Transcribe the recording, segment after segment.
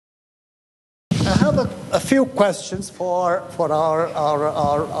I have a few questions for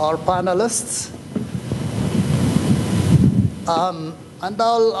our panelists. And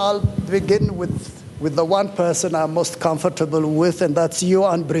I'll begin with the one person I'm most comfortable with, and that's you,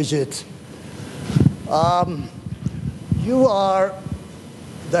 Anne-Birgitte. You are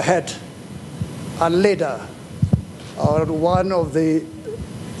the head and leader, or one of the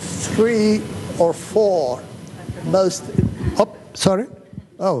 3 or 4 most... Oh, sorry?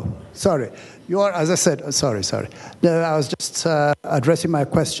 Oh, sorry. You are, as I said, sorry. No, I was just addressing my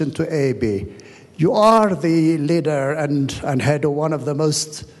question to AB. You are the leader and head of one of the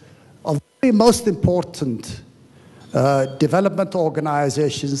most important development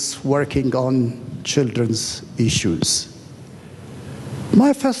organizations working on children's issues.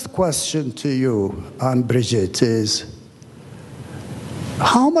 My first question to you, Anne-Birgitte, is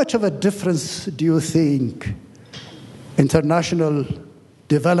how much of a difference do you think international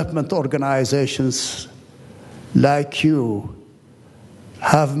development organizations like you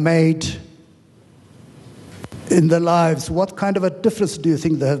have made in the lives, what kind of a difference do you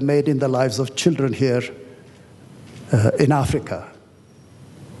think they have made in the lives of children here in Africa?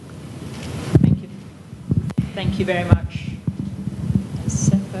 Thank you. Thank you very much.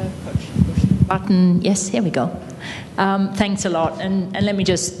 Assefa, push the button. Yes, here we go. Thanks a lot. And let me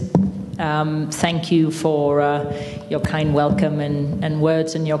just thank you for your kind welcome and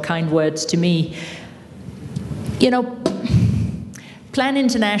words and your kind words to me. You know, Plan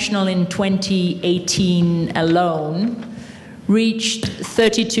International in 2018 alone reached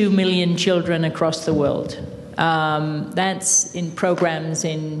 32 million children across the world. That's in programs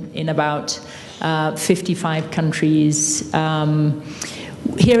in about 55 countries.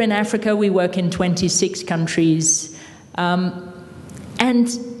 Here in Africa, we work in 26 countries. And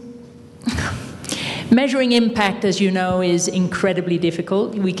measuring impact, as you know, is incredibly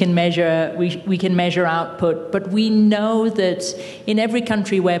difficult. We can measure output, but we know that in every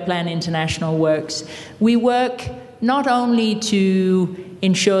country where Plan International works, we work not only to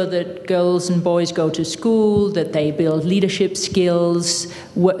ensure that girls and boys go to school, that they build leadership skills,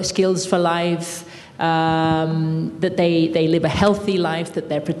 skills for life, that they live a healthy life, that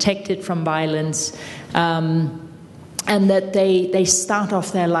they're protected from violence, and that they start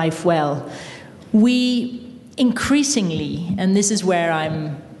off their life well. We increasingly, and this is where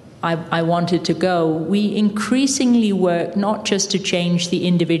I wanted to go, we increasingly work not just to change the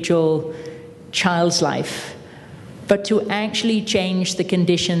individual child's life, but to actually change the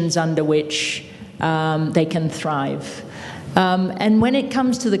conditions under which they can thrive. And when it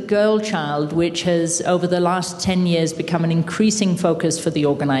comes to the girl child, which has over the last 10 years become an increasing focus for the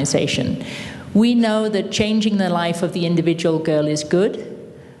organization, we know that changing the life of the individual girl is good.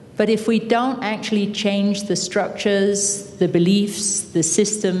 But if we don't actually change the structures, the beliefs, the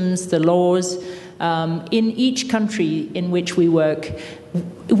systems, the laws in each country in which we work,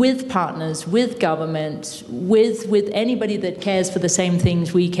 with partners, with government, with anybody that cares for the same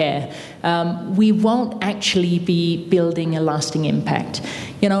things we care, we won't actually be building a lasting impact.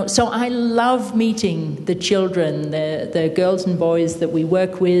 You know, so I love meeting the children, the girls and boys that we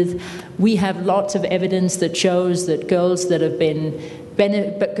work with. We have lots of evidence that shows that girls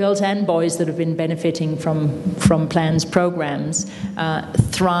and boys that have been benefiting from Plan's programs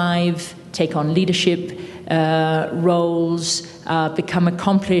thrive, take on leadership roles, become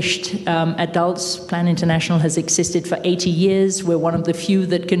accomplished adults. Plan International has existed for 80 years. We're one of the few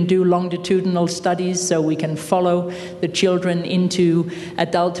that can do longitudinal studies, so we can follow the children into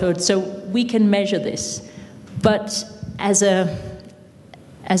adulthood. So we can measure this. But as a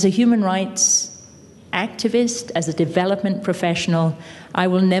human rights activist, as a development professional, I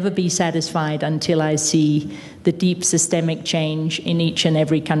will never be satisfied until I see the deep systemic change in each and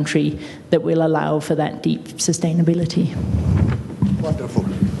every country that will allow for that deep sustainability. Wonderful,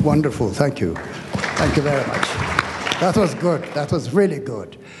 wonderful. Thank you. Thank you very much. That was good. That was really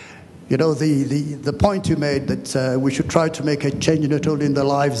good. You know, the point you made that we should try to make a change not only in the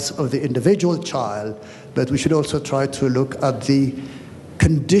lives of the individual child, but we should also try to look at the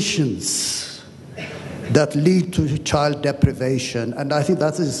conditions that lead to child deprivation, and I think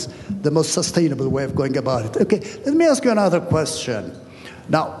that is the most sustainable way of going about it. Okay, let me ask you another question.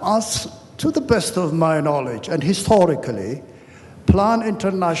 Now, to the best of my knowledge, and historically, Plan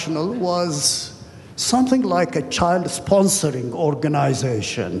International was something like a child-sponsoring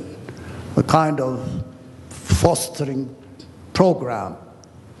organization, a kind of fostering program.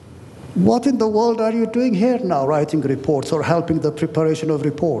 What in the world are you doing here now, writing reports or helping the preparation of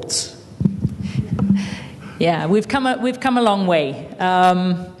reports? Yeah, we've come a long way.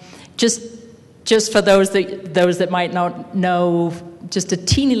 Just for those that might not know just a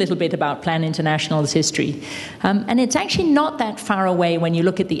teeny little bit about Plan International's history. And it's actually not that far away when you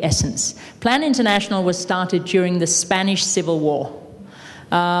look at the essence. Plan International was started during the Spanish Civil War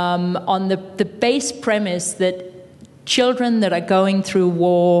on the base premise that children that are going through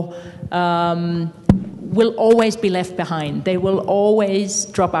war will always be left behind. They will always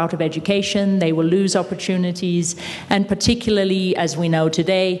drop out of education, they will lose opportunities, and particularly, as we know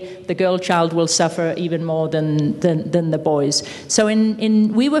today, the girl child will suffer even more than the boys. So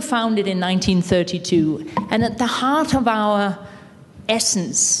we were founded in 1932, and at the heart of our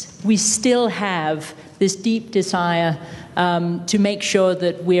essence, we still have this deep desire to make sure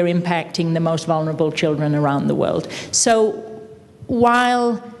that we're impacting the most vulnerable children around the world. So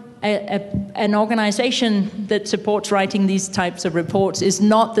while an organization that supports writing these types of reports is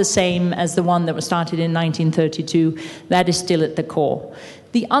not the same as the one that was started in 1932, that is still at the core.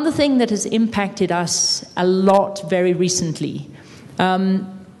 The other thing that has impacted us a lot very recently,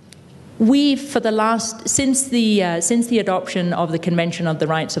 since the adoption of the Convention on the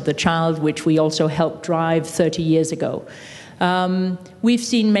Rights of the Child, which we also helped drive 30 years ago, we've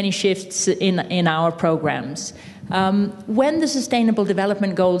seen many shifts in our programs. When the Sustainable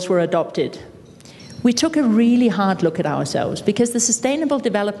Development Goals were adopted, we took a really hard look at ourselves, because the Sustainable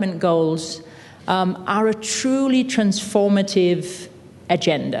Development Goals are a truly transformative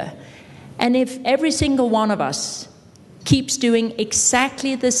agenda. And if every single one of us keeps doing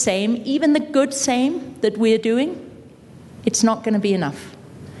exactly the same, even the good same that we're doing, it's not going to be enough.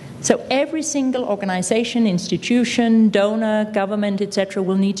 So every single organization, institution, donor, government, etc.,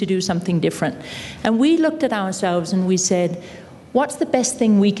 will need to do something different. And we looked at ourselves and we said, what's the best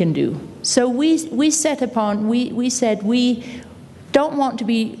thing we can do? So we said we don't want to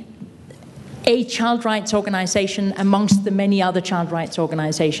be a child rights organization amongst the many other child rights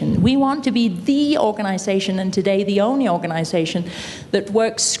organizations. We want to be the organization, and today the only organization, that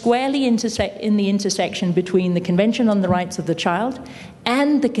works squarely in the intersection between the Convention on the Rights of the Child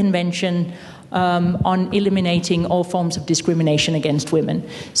and the Convention on eliminating all forms of discrimination against women.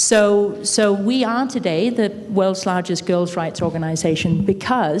 So we are today the world's largest girls' rights organization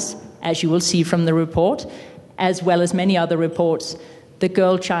because, as you will see from the report, as well as many other reports, the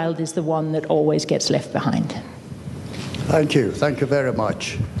girl child is the one that always gets left behind. Thank you very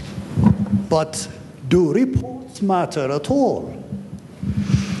much. But do reports matter at all?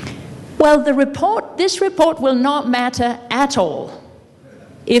 Well, this report will not matter at all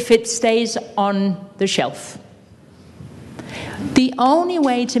if it stays on the shelf. The only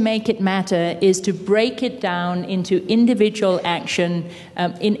way to make it matter is to break it down into individual action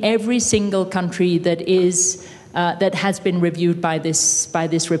in every single country that has been reviewed by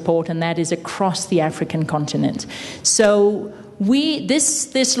this report, and that is across the African continent. So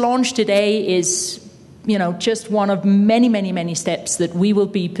this launch today is, just one of many, many, many steps that we will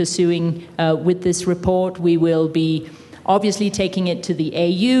be pursuing with this report. We will be obviously taking it to the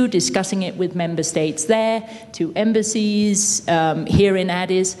AU, discussing it with member states there, to embassies here in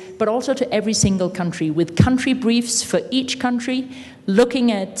Addis, but also to every single country, with country briefs for each country,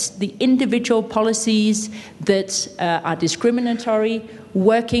 looking at the individual policies that are discriminatory,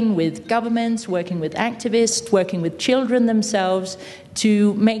 working with governments, working with activists, working with children themselves,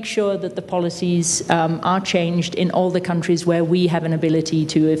 to make sure that the policies are changed in all the countries where we have an ability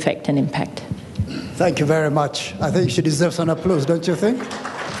to affect an impact. Thank you very much. I think she deserves an applause, don't you think?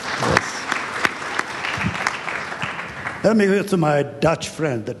 Yes. Let me go to my Dutch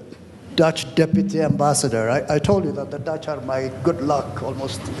friend, the Dutch Deputy Ambassador. I told you that the Dutch are my good luck.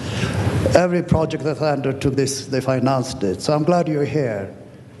 Almost every project that I undertook, they financed it. So I'm glad you're here.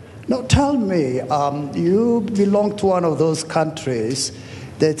 Now tell me, you belong to one of those countries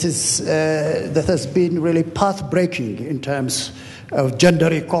that has been really path-breaking in terms of gender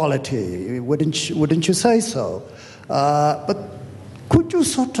equality, wouldn't you say so? But could you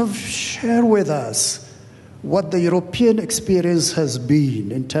sort of share with us what the European experience has been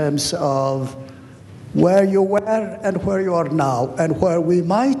in terms of where you were and where you are now and where we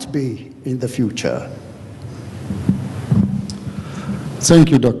might be in the future?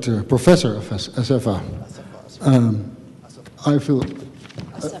 Thank you, Professor Assefa. I feel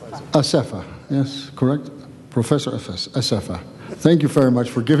Assefa, yes, correct? Professor Assefa. Thank you very much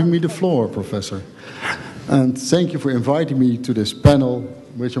for giving me the floor, Professor. And thank you for inviting me to this panel,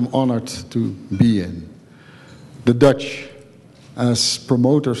 which I'm honored to be in. The Dutch, as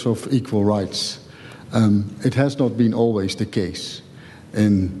promoters of equal rights, it has not been always the case.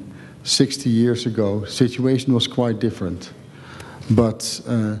 60 years ago, the situation was quite different. But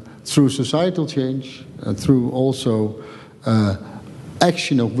through societal change, through also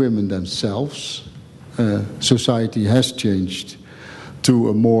action of women themselves, society has changed to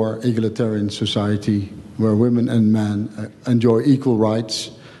a more egalitarian society where women and men enjoy equal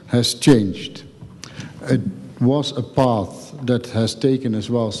rights has changed. It was a path that has taken as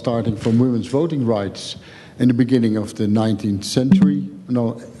well, starting from women's voting rights in the beginning of the 20th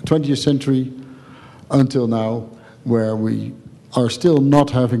century, until now, where we are still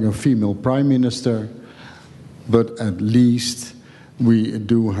not having a female prime minister, but at least we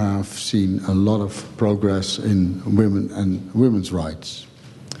do have seen a lot of progress in women and women's rights.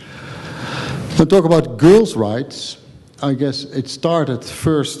 To talk about girls' rights, I guess it started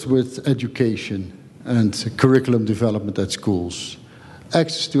first with education and curriculum development at schools.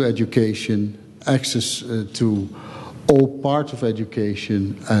 Access to education, access to all parts of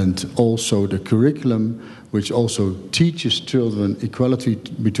education, and also the curriculum, which also teaches children equality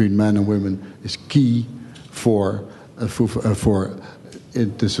between men and women, is key for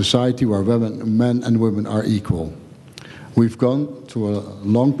the society where men and women are equal. We've gone through a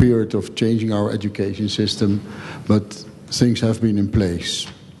long period of changing our education system, but things have been in place.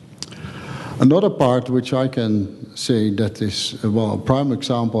 Another part which I can say that is, well, a prime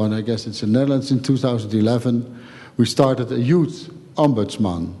example, and I guess it's in the Netherlands in 2011, we started a youth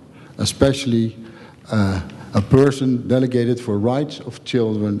ombudsman, especially a person delegated for rights of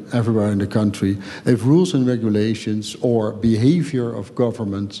children everywhere in the country. If rules and regulations or behavior of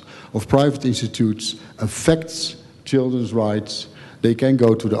governments, of private institutes affects children's rights, they can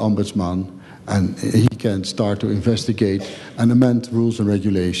go to the ombudsman and he can start to investigate and amend rules and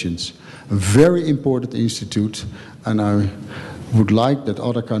regulations. A very important institute, and I would like that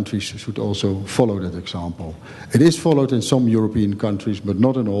other countries should also follow that example. It is followed in some European countries, but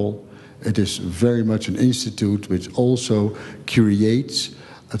not in all. It is very much an institute which also creates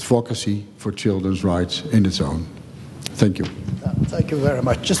advocacy for children's rights in its own. Thank you. Thank you very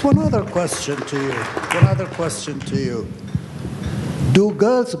much. Just one other question to you. Do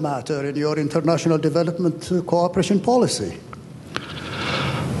girls matter in your international development cooperation policy?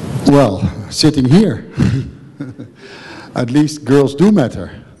 Well, sitting here, at least girls do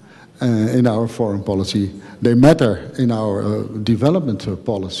matter in our foreign policy. They matter in our development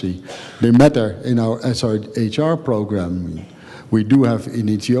policy. They matter in our SRHR program. We do have in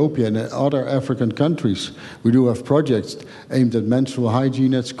Ethiopia and other African countries, we do have projects aimed at menstrual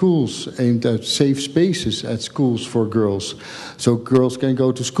hygiene at schools, aimed at safe spaces at schools for girls. So girls can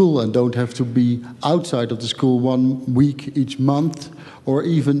go to school and don't have to be outside of the school 1 week each month, or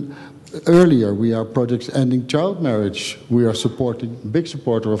even earlier. We have projects ending child marriage. We are big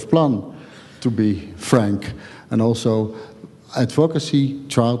supporter of Plan, to be frank, and also advocacy,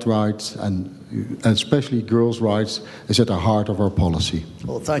 child rights, and especially girls' rights is at the heart of our policy.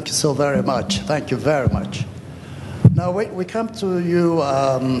 Well, thank you so very much. Thank you very much. Now we come to you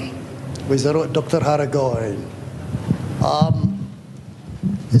with Dr. Haregewoin.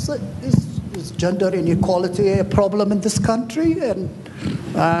 Is gender inequality a problem in this country?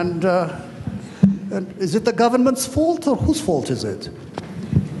 And is it the government's fault, or whose fault is it?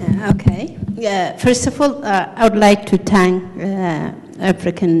 Okay. First of all, I would like to thank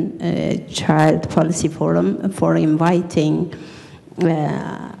African Child Policy Forum for inviting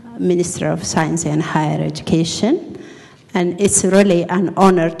Minister of Science and Higher Education. And it's really an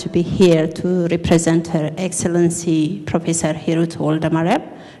honor to be here to represent Her Excellency Professor Hirut Woldemareb.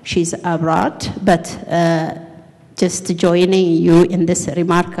 She's abroad, but just joining you in this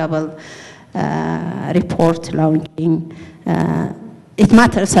remarkable report launching, it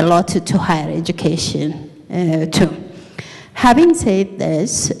matters a lot to higher education too. Having said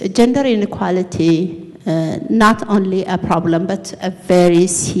this, gender inequality not only a problem, but a very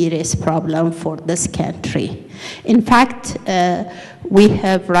serious problem for this country. In fact, we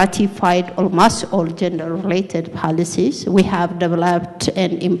have ratified almost all gender-related policies. We have developed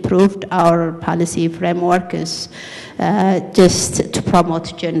and improved our policy frameworks just to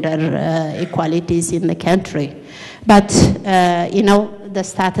promote gender equalities in the country. But, the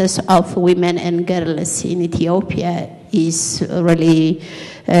status of women and girls in Ethiopia is really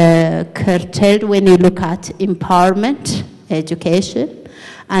curtailed when you look at empowerment, education,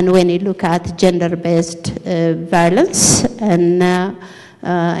 and when you look at gender-based violence and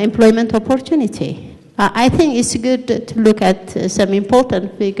employment opportunity. I think it's good to look at some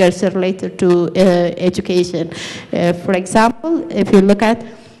important figures related to education. For example, if you look at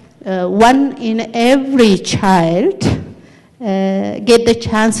 1 in every child get the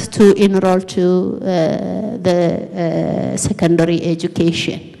chance to enroll to the secondary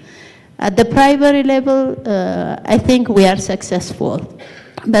education. At the primary level, I think we are successful.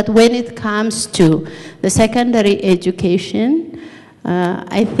 But when it comes to the secondary education,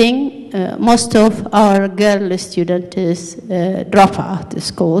 I think most of our girl students drop out of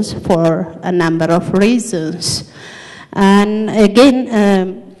schools for a number of reasons. And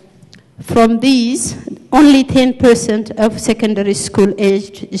again, from these, only 10% of secondary school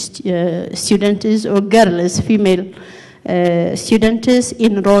aged students or girls, female students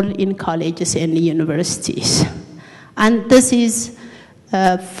enroll in colleges and universities. And this is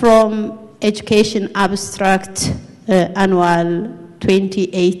from Education Abstract Annual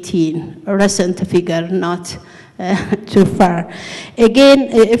 2018, a recent figure, not too far. Again,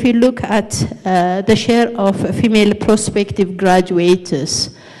 if you look at the share of female prospective graduates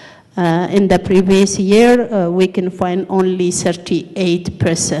in the previous year, we can find only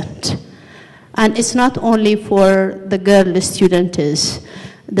 38%. And it's not only for the girl students.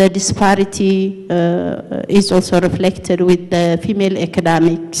 The disparity is also reflected with the female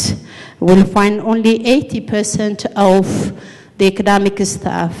academics. We'll find only 80% of the academic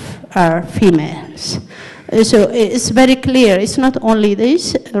staff are females. So it's very clear. It's not only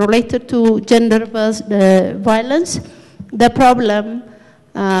this related to gender violence. The problem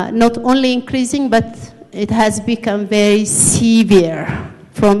not only increasing, but it has become very severe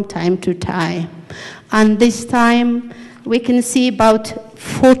from time to time. And this time, we can see about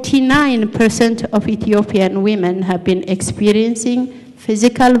 49% of Ethiopian women have been experiencing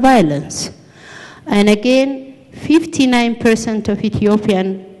physical violence. And again, 59% of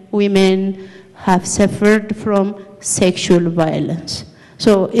Ethiopian women have suffered from sexual violence.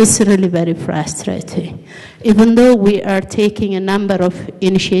 So it's really very frustrating. Even though we are taking a number of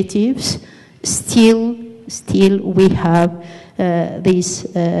initiatives, still we have this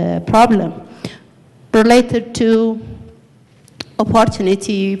problem related to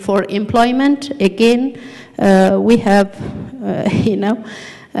opportunity for employment. Again, we have,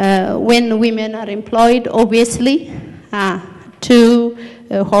 when women are employed, obviously, to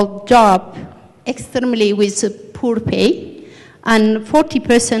hold job extremely with poor pay, and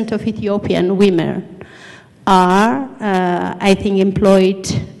 40% of Ethiopian women are, I think, employed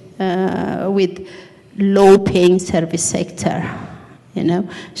with low-paying service sector.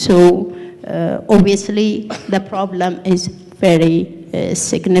 So obviously the problem is very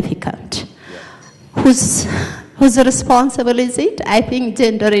significant. Who's responsible is it? I think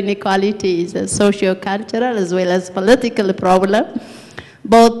gender inequality is a socio-cultural as well as political problem.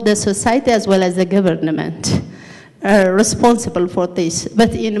 Both the society as well as the government are responsible for this.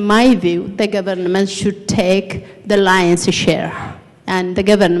 But in my view, the government should take the lion's share, and the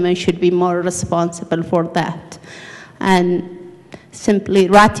government should be more responsible for that. And simply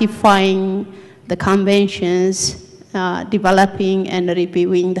ratifying the conventions, developing and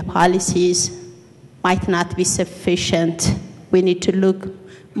reviewing the policies might not be sufficient. We need to look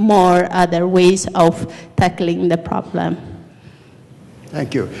more other ways of tackling the problem.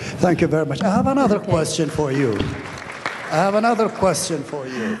 Thank you. Thank you very much. I have another question for you.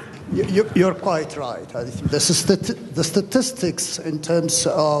 You're quite right. I think the statistics in terms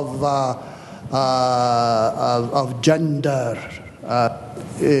of gender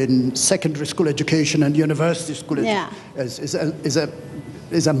in secondary school education and university school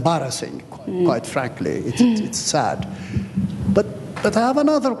is embarrassing, quite frankly. It's sad. But I have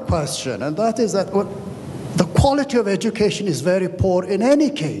another question, and that is that the quality of education is very poor in any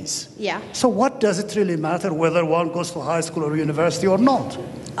case. Yeah. So what does it really matter whether one goes to high school or university or not?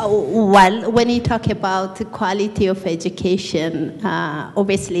 Well, when you talk about the quality of education,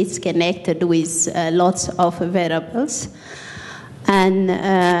 obviously it's connected with lots of variables. And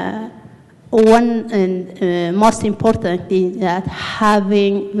one most important thing is that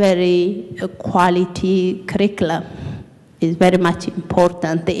having very quality curriculum is very much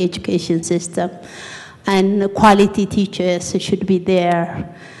important, the education system. And quality teachers should be there.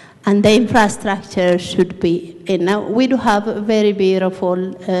 And the infrastructure should be, we do have very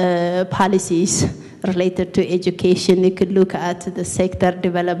beautiful policies related to education. You could look at the sector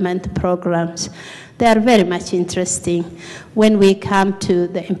development programs. They are very much interesting. When we come to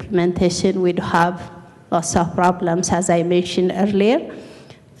the implementation, we do have lots of problems, as I mentioned earlier.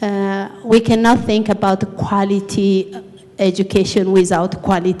 We cannot think about quality education without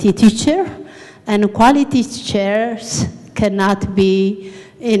quality teacher. And quality teachers cannot be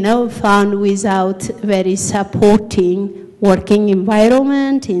found without very supporting working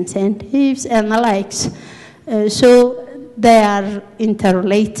environment, incentives, and the likes. So they are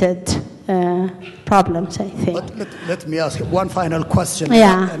interrelated problems, I think. Let me ask you one final question,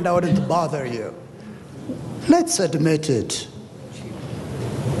 and I wouldn't bother you. Let's admit it,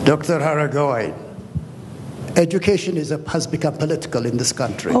 Dr. Haregewoin, education has become political in this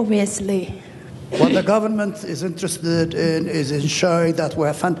country. Obviously. What the government is interested in is ensuring that we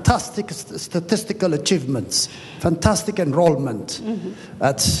have fantastic statistical achievements, fantastic enrollment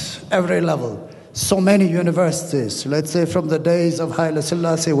at every level. So many universities, let's say from the days of Haile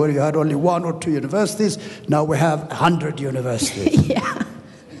Selassie where you had only 1 or 2 universities, now we have 100 universities. Yeah.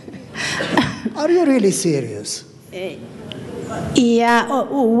 Are you really serious? Yeah,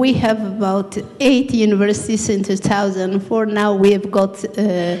 we have about 8 universities in 2004. Now we have got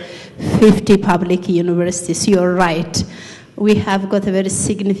 50 public universities. You're right. We have got a very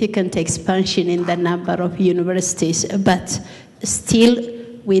significant expansion in the number of universities, but still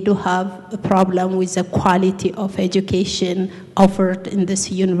we do have a problem with the quality of education offered in these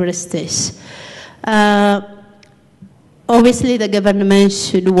universities. Obviously, the government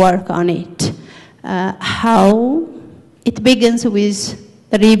should work on it. How? It begins with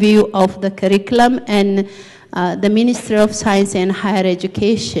a review of the curriculum, and the Ministry of Science and Higher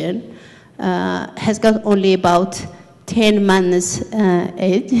Education has got only about 10 months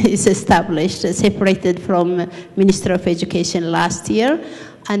is established, separated from Ministry of Education last year,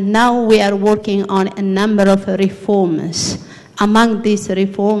 and now we are working on a number of reforms. Among these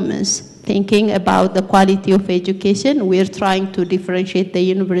reforms, thinking about the quality of education, we are trying to differentiate the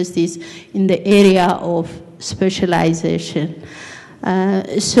universities in the area of specialization.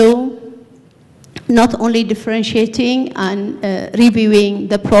 So not only differentiating and reviewing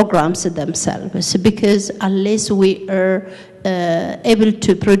the programs themselves, because unless we are able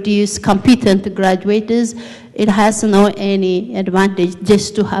to produce competent graduates, it has no any advantage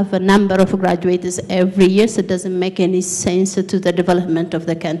just to have a number of graduates every year. So it doesn't make any sense to the development of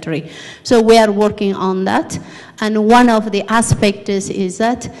the country. So we are working on that. And one of the aspects is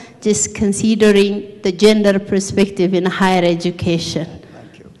that just considering the gender perspective in higher education.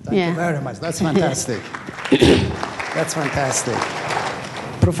 Thank you. Thank you very much. That's fantastic. That's fantastic.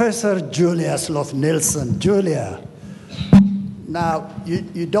 Professor Julia Sloth Nielsen. Julia. Now,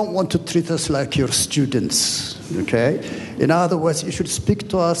 you don't want to treat us like your students, okay? In other words, you should speak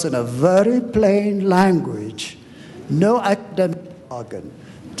to us in a very plain language, no academic jargon.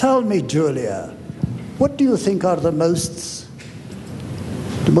 Tell me, Julia, what do you think are the most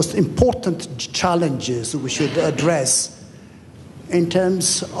important challenges we should address in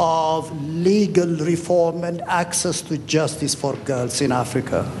terms of legal reform and access to justice for girls in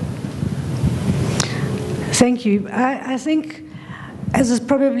Africa? Thank you. I think, as is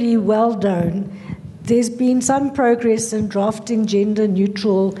probably well known, there's been some progress in drafting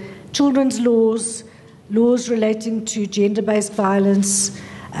gender-neutral children's laws, laws relating to gender-based violence,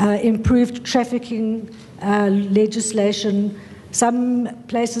 improved trafficking legislation. Some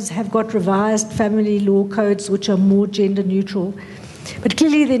places have got revised family law codes which are more gender-neutral. But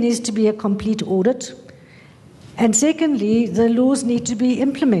clearly there needs to be a complete audit. And secondly, the laws need to be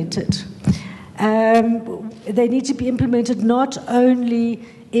implemented. They need to be implemented not only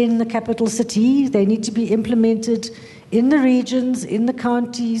in the capital city, they need to be implemented in the regions, in the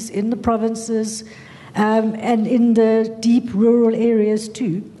counties, in the provinces, and in the deep rural areas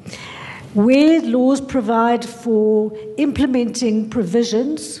too. Where laws provide for implementing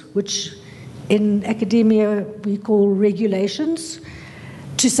provisions, which in academia we call regulations,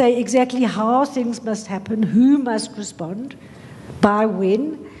 to say exactly how things must happen, who must respond, by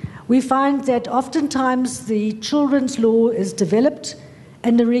when, we find that oftentimes the children's law is developed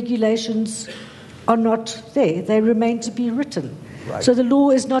and the regulations are not there. They remain to be written. Right. So the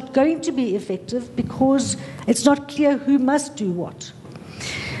law is not going to be effective because it's not clear who must do what.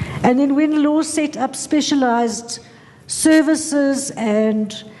 And then when laws set up specialized services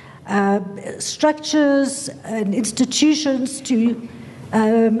and structures and institutions to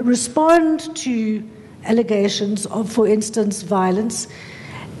respond to allegations of, for instance, violence,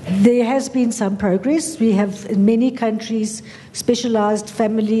 there has been some progress. We have, in many countries, specialized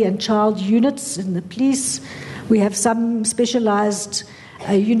family and child units in the police. We have some specialized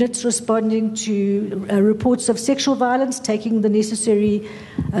units responding to reports of sexual violence, taking the necessary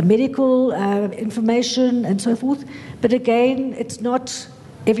medical information and so forth. But again, it's not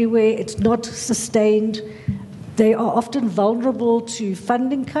everywhere, it's not sustained. They are often vulnerable to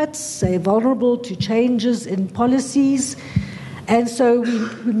funding cuts, they're vulnerable to changes in policies. And so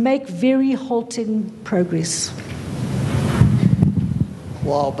we make very halting progress.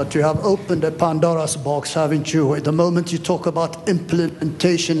 Wow, but you have opened a Pandora's box, haven't you? At the moment you talk about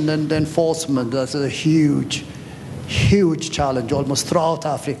implementation and enforcement, that's a huge, huge challenge almost throughout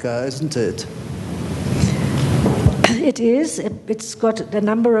Africa, isn't it? It is. It's got a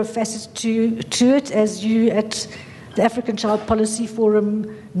number of facets to it, as you at the African Child Policy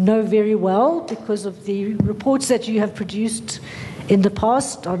Forum know very well because of the reports that you have produced in the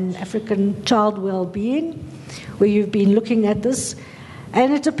past on African child well-being, where you've been looking at this.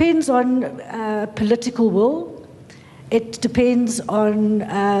 And it depends on political will. It depends on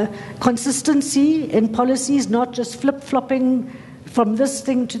consistency in policies, not just flip-flopping from this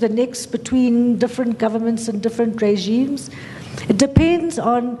thing to the next between different governments and different regimes. It depends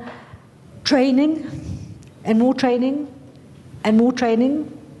on training and more training and more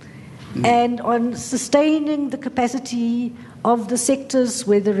training, and on sustaining the capacity of the sectors,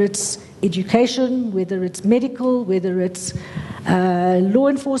 whether it's education, whether it's medical, whether it's law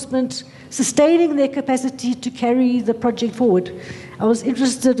enforcement, sustaining their capacity to carry the project forward. I was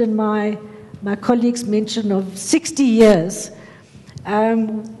interested in my colleague's mention of 60 years.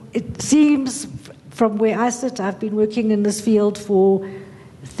 It seems, from where I sit, I've been working in this field for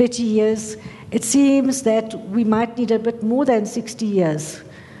 30 years, it seems that we might need a bit more than 60 years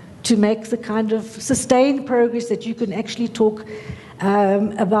to make the kind of sustained progress that you can actually talk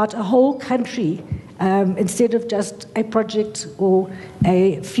about a whole country instead of just a project or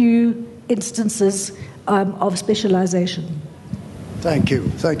a few instances of specialization. Thank you,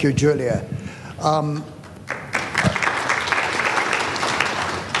 Julia.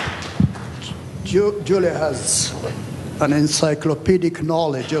 Julia has an encyclopedic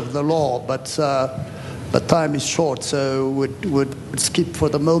knowledge of the law, but time is short, so we'd skip for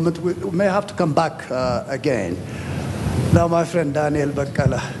the moment. We may have to come back again. Now, my friend Daniel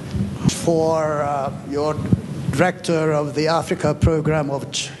Bekele, for your director of the Africa program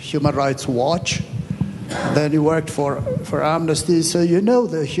of Human Rights Watch. Then you worked for Amnesty, so you know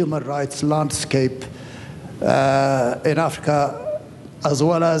the human rights landscape in Africa as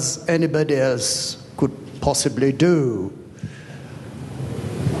well as anybody else could possibly do.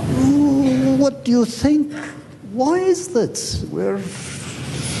 What do you think? Why is that? We're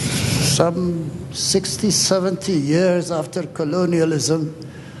some 60, 70 years after colonialism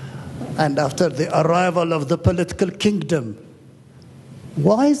and after the arrival of the political kingdom.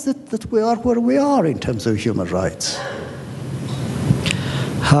 Why is it that we are where we are in terms of human rights?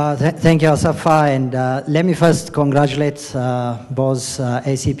 Thank you, Assefa, and let me first congratulate both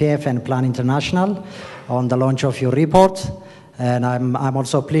ACPF and Plan International on the launch of your report. And I'm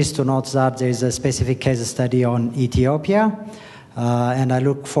also pleased to note that there is a specific case study on Ethiopia. And I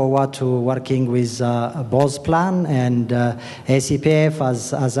look forward to working with both Plan and ACPF,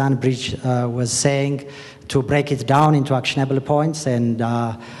 as Anne-Birgitte was saying, to break it down into actionable points and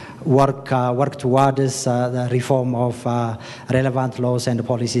work towards the reform of relevant laws and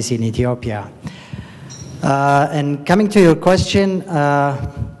policies in Ethiopia. And coming to your question,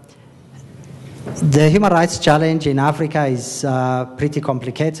 the human rights challenge in Africa is pretty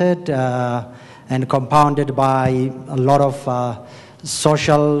complicated and compounded by a lot of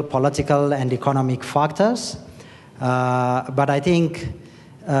social, political, and economic factors. But I think,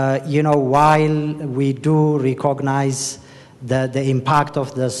 while we do recognize the impact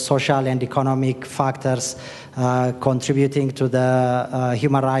of the social and economic factors contributing to the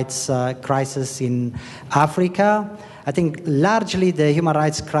human rights crisis in Africa, I think largely the human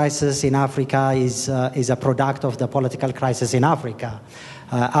rights crisis in Africa is a product of the political crisis in Africa.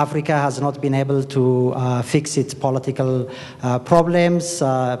 Africa has not been able to fix its political problems,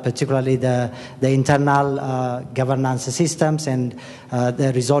 particularly the internal governance systems and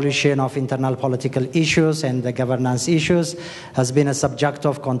the resolution of internal political issues and the governance issues has been a subject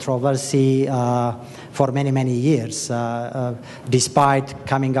of controversy for many, many years, despite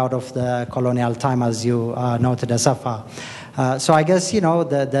coming out of the colonial time, as you noted, Assefa. So I guess,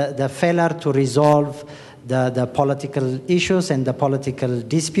 the failure to resolve the political issues and the political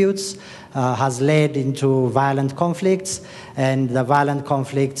disputes has led into violent conflicts, and the violent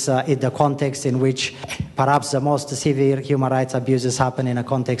conflicts in the context in which perhaps the most severe human rights abuses happen in a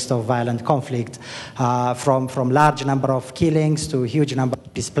context of violent conflict, from large number of killings to huge number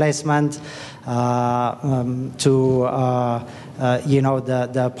of displacement, to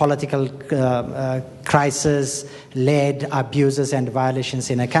the political crisis-led abuses and violations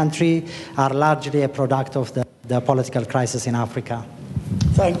in a country are largely a product of the political crisis in Africa.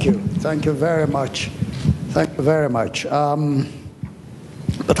 Thank you. Thank you very much. Thank you very much.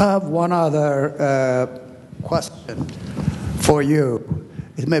 But I have one other question for you.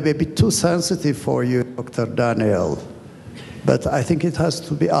 It may be a bit too sensitive for you, Dr. Daniel, but I think it has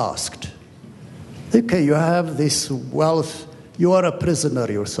to be asked. Okay, you have this wealth. You are a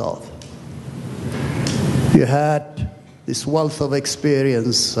prisoner yourself. You had this wealth of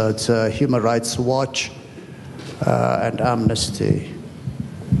experience at Human Rights Watch and Amnesty.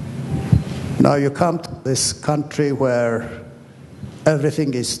 Now you come to this country where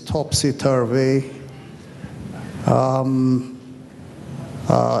everything is topsy-turvy.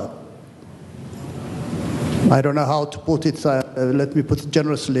 I don't know how to put it, let me put it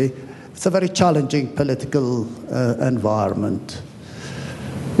generously. It's a very challenging political environment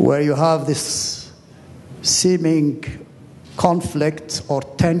where you have this seeming conflict or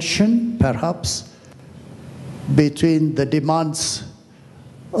tension, perhaps, between the demands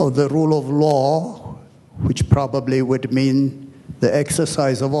of the rule of law, which probably would mean the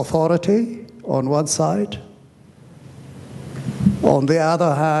exercise of authority on one side. On the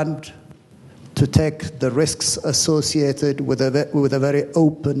other hand, to take the risks associated with a very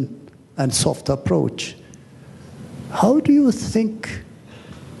open and soft approach. How do you think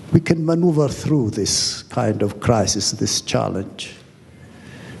we can maneuver through this kind of crisis, this challenge,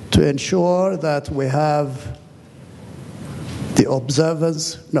 to ensure that we have the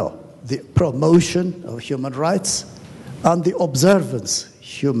promotion of human rights and the observance of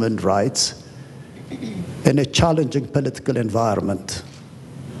human rights in a challenging political environment?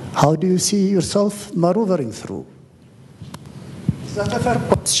 How do you see yourself maneuvering through? Is that a fair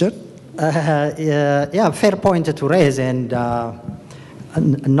question? Yeah, fair point to raise, and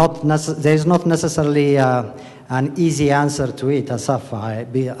there's not necessarily an easy answer to it, Assefa.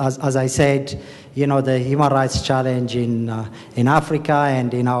 As I said, the human rights challenge in Africa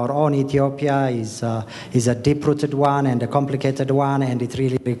and in our own Ethiopia is a deep-rooted one and a complicated one, and it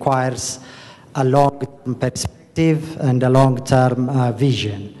really requires a long-term perspective and a long-term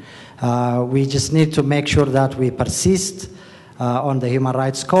vision. We just need to make sure that we persist on the human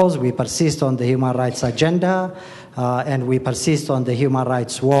rights cause, we persist on the human rights agenda, and we persist on the human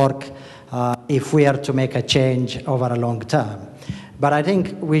rights work if we are to make a change over a long term. But I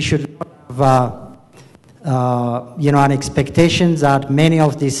think we should have an expectation that many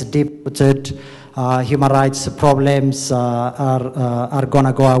of these deep-rooted human rights problems are going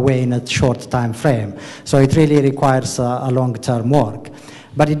to go away in a short time frame. So it really requires a long-term work.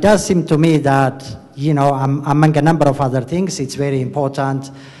 But it does seem to me that, among a number of other things, it's very important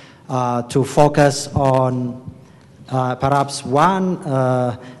to focus on perhaps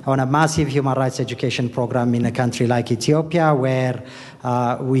on a massive human rights education program in a country like Ethiopia, where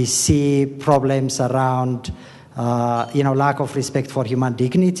we see problems around, lack of respect for human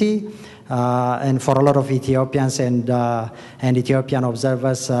dignity. And for a lot of Ethiopians and Ethiopian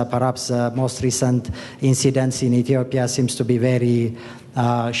observers, perhaps most recent incidents in Ethiopia seems to be very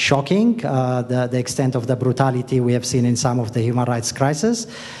shocking, the extent of the brutality we have seen in some of the human rights crises.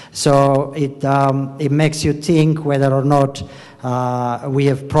 So it makes you think whether or not we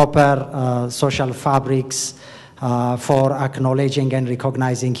have proper social fabrics for acknowledging and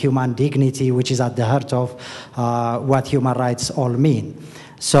recognizing human dignity, which is at the heart of what human rights all mean.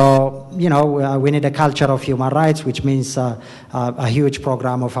 So, we need a culture of human rights, which means a huge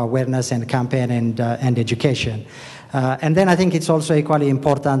program of awareness and campaign and education. And then I think it's also equally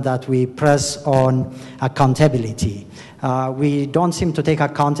important that we press on accountability. We don't seem to take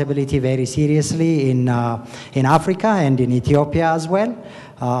accountability very seriously in Africa and in Ethiopia as well.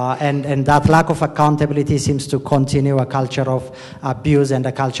 And that lack of accountability seems to continue a culture of abuse and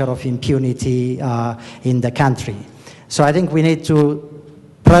a culture of impunity in the country. So I think we need to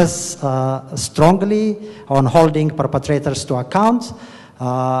press strongly on holding perpetrators to account.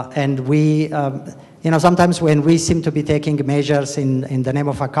 And we, sometimes when we seem to be taking measures in the name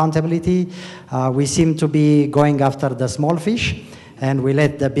of accountability, we seem to be going after the small fish, and we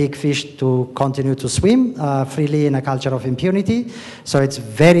let the big fish to continue to swim freely in a culture of impunity. So it's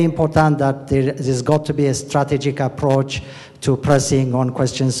very important that there's got to be a strategic approach to pressing on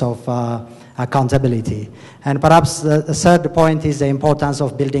questions of accountability. And perhaps the third point is the importance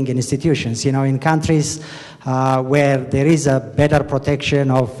of building institutions. In countries where there is a better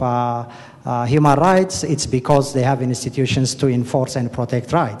protection of human rights, it's because they have institutions to enforce and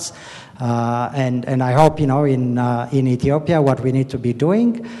protect rights. And I hope, in Ethiopia, what we need to be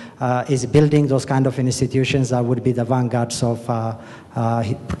doing is building those kind of institutions that would be the vanguards of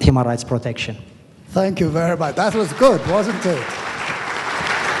human rights protection. Thank you very much. That was good, wasn't it?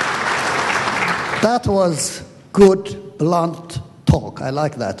 That was good, blunt talk. I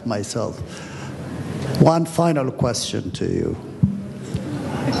like that myself. One final question to you.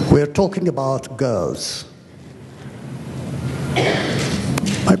 We're talking about girls.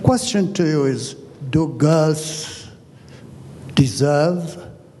 My question to you is, do girls deserve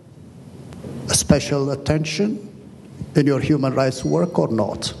a special attention in your human rights work or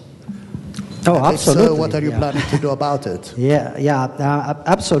not? Oh, absolutely. So what are you planning to do about it?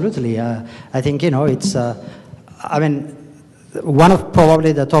 Absolutely. I think, it's, one of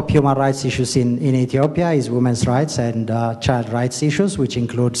probably the top human rights issues in Ethiopia is women's rights and child rights issues, which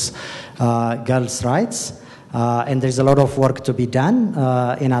includes girls' rights. And there's a lot of work to be done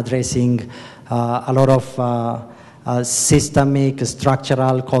in addressing a lot of systemic,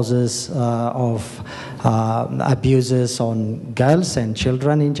 structural causes of abuses on girls and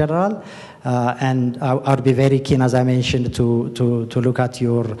children in general. And I would be very keen, as I mentioned, to look at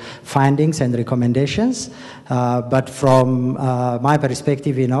your findings and recommendations. But from my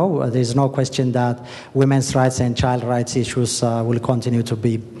perspective, there's no question that women's rights and child rights issues will continue to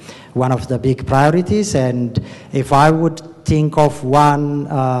be one of the big priorities. And if I would think of one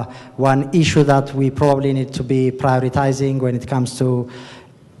issue that we probably need to be prioritizing when it comes to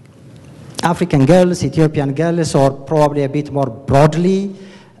African girls, Ethiopian girls, or probably a bit more broadly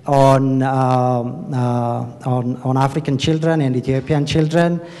on African children and Ethiopian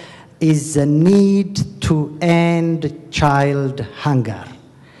children, is the need to end child hunger,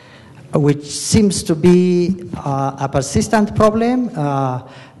 which seems to be a persistent problem,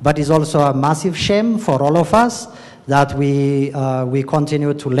 but is also a massive shame for all of us that we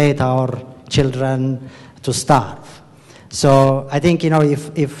continue to let our children to starve. So I think,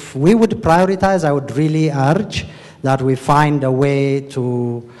 if we would prioritize, I would really urge that we find a way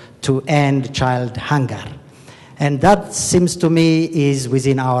to end child hunger. And that seems to me is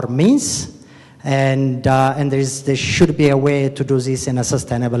within our means, and there should be a way to do this in a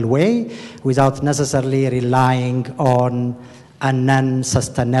sustainable way without necessarily relying on a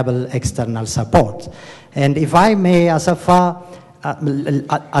non-sustainable external support. And if I may, Assefa,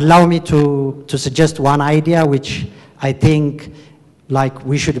 allow me to suggest one idea which I think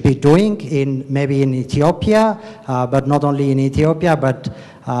we should be doing maybe in Ethiopia, but not only in Ethiopia, but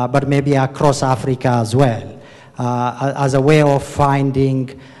maybe across Africa as well, as a way of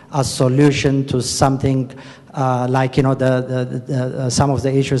finding a solution to something some of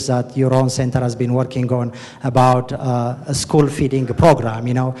the issues that your own center has been working on about a school feeding program.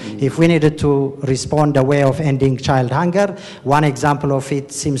 If we needed to respond a way of ending child hunger, one example of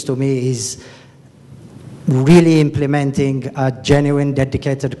it seems to me is really implementing a genuine,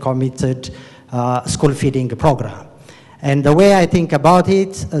 dedicated, committed school feeding program. And the way I think about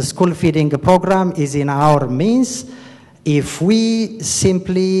it, a school feeding program is in our means if we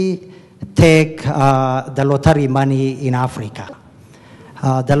simply take the lottery money in Africa.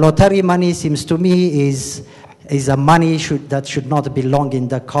 The lottery money seems to me is a money that should not belong in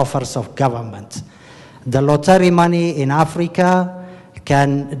the coffers of government. The lottery money in Africa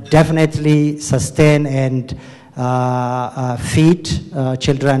can definitely sustain and feed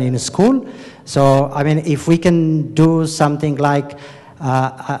children in school. So, if we can do something like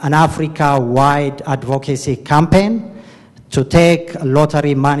an Africa-wide advocacy campaign to take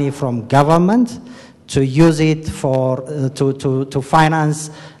lottery money from government, to use it to finance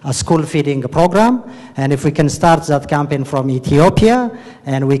a school feeding program, and if we can start that campaign from Ethiopia,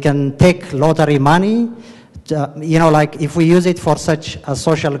 and we can take lottery money, if we use it for such a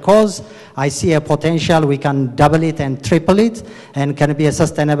social cause, I see a potential we can double it and triple it, and can be a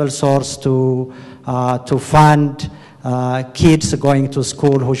sustainable source to fund kids going to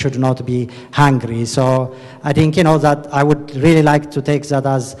school who should not be hungry. So I think, that I would really like to take that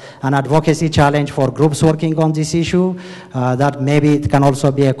as an advocacy challenge for groups working on this issue, that maybe it can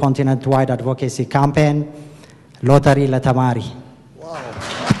also be a continent-wide advocacy campaign, Lottery Latamari.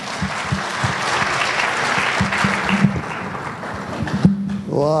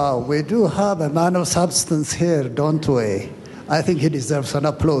 Wow, we do have a man of substance here, don't we? I think he deserves an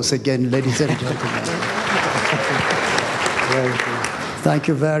applause again, ladies and gentlemen. Thank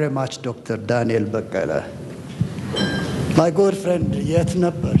you very much, Dr. Daniel Bekele. My good friend,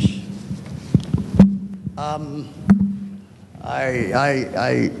 Yetnebersh.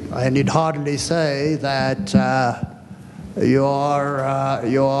 I need hardly say that you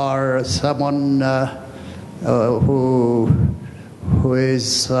are someone who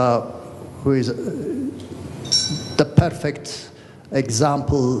is the perfect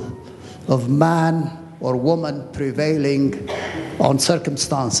example of man or woman prevailing on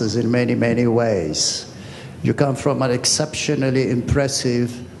circumstances in many, many ways. You come from an exceptionally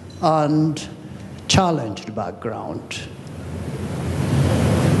impressive and challenged background.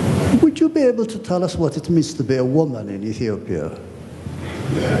 Would you be able to tell us what it means to be a woman in Ethiopia?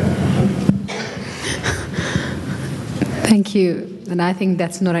 Thank you. And I think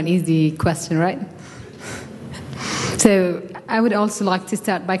that's not an easy question, right? So I would also like to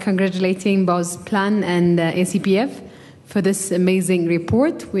start by congratulating both Plan and ACPF for this amazing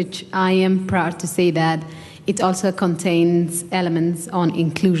report, which I am proud to say that it also contains elements on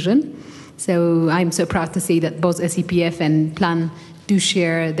inclusion. So I'm so proud to say that both ACPF and Plan do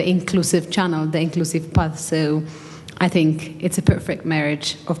share the inclusive channel, the inclusive path. So I think it's a perfect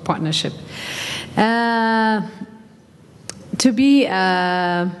marriage of partnership. To be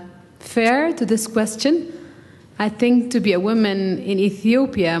fair to this question, I think to be a woman in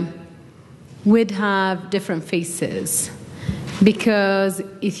Ethiopia would have different faces, because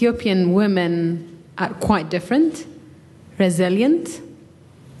Ethiopian women are quite different, resilient,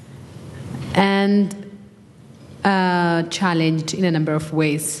 and challenged in a number of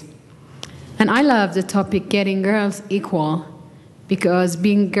ways. And I love the topic getting girls equal, because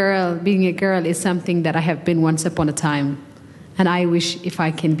being a girl is something that I have been once upon a time, and I wish if I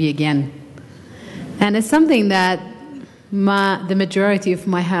can be again. And it's something that the majority of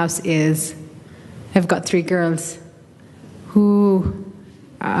my house is. I've got 3 girls who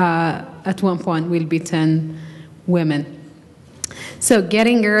at one point will be 10 women. So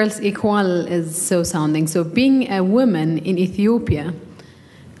getting girls equal is so sounding. So being a woman in Ethiopia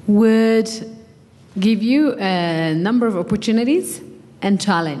would give you a number of opportunities and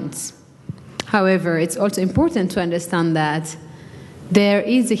challenges. However, it's also important to understand that there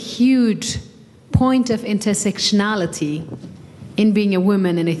is a huge point of intersectionality in being a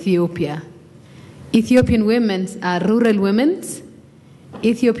woman in Ethiopia. Ethiopian women are rural women.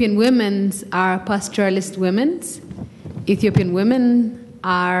 Ethiopian women are pastoralist women. Ethiopian women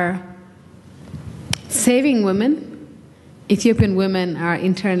are saving women. Ethiopian women are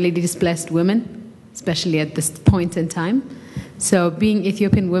internally displaced women, especially at this point in time. So being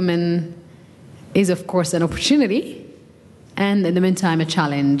Ethiopian women is, of course, an opportunity, and in the meantime, a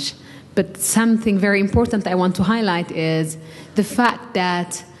challenge. But something very important I want to highlight is the fact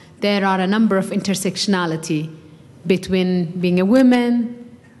that there are a number of intersectionality between being a woman,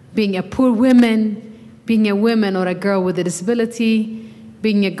 being a poor woman, being a woman or a girl with a disability,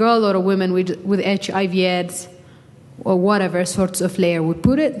 being a girl or a woman with HIV/AIDS, or whatever sorts of layer we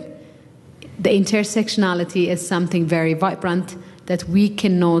put it. The intersectionality is something very vibrant that we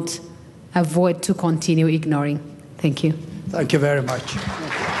cannot avoid to continue ignoring. Thank you. Thank you very much.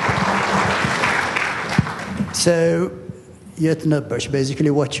 So, Yetnebersh,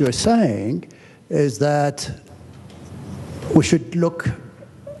 basically what you're saying is that we should look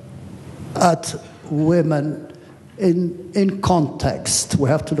at women in context. We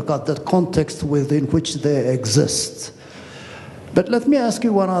have to look at the context within which they exist. But let me ask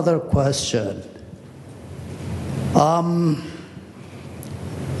you one other question.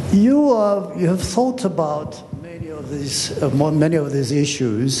 You have thought about many of these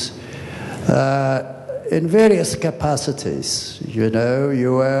issues in various capacities. You know,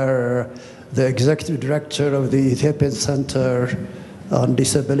 you were the executive director of the Ethiopian Center on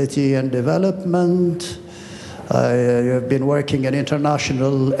Disability and Development. You have been working in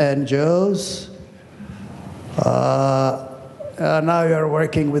international NGOs. Now you're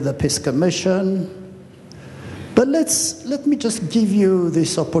working with the Peace Commission. But let me just give you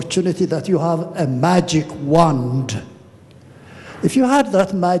this opportunity that you have a magic wand. If you had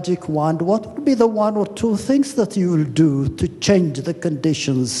that magic wand, what would be the 1 or 2 things that you will do to change the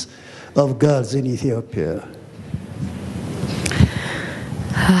conditions of girls in Ethiopia?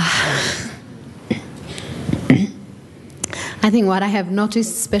 I think what I have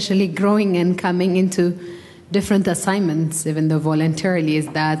noticed, especially growing and coming into different assignments, even though voluntarily, is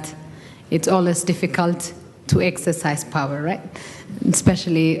that it's always difficult to exercise power, right?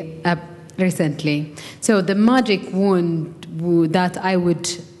 Especially recently. So the magic wand that I would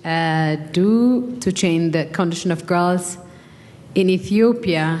do to change the condition of girls in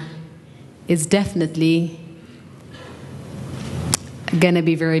Ethiopia is definitely going to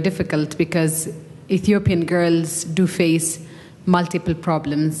be very difficult, because Ethiopian girls do face multiple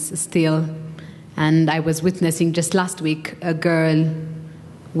problems still. And I was witnessing just last week a girl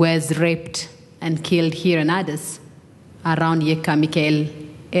was raped and killed here in Addis, around Bekele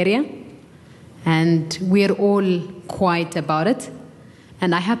area. And we're all quiet about it.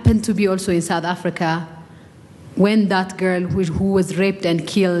 And I happened to be also in South Africa when that girl who was raped and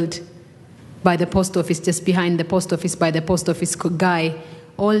killed by the post office, just behind the post office, by the post office guy,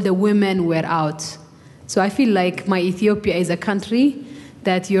 all the women were out. So I feel like my Ethiopia is a country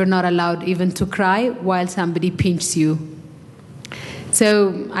that you're not allowed even to cry while somebody pinches you.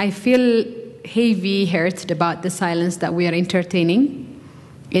 So I feel heavy hurt about the silence that we are entertaining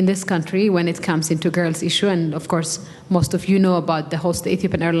in this country when it comes into girls' issue. And of course, most of you know about the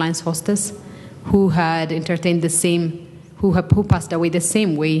Ethiopian Airlines hostess who had entertained the same, who passed away the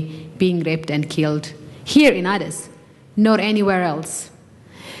same way, being raped and killed here in Addis, not anywhere else.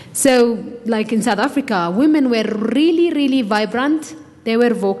 So, like in South Africa, women were really, really vibrant. They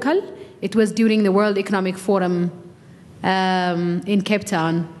were vocal. It was during the World Economic Forum in Cape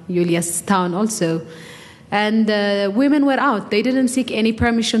Town, Julius Town also. And women were out. They didn't seek any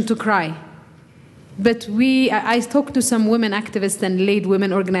permission to cry. But I talked to some women activists and lead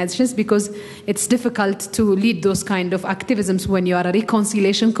women organizations because it's difficult to lead those kind of activisms when you are a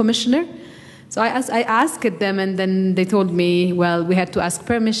reconciliation commissioner. So I asked them, and then they told me, well, we had to ask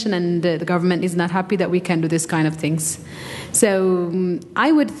permission, and the government is not happy that we can do this kind of things. So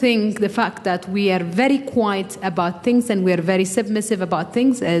I would think the fact that we are very quiet about things and we are very submissive about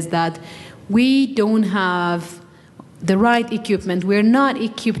things is that we don't have the right equipment. We're not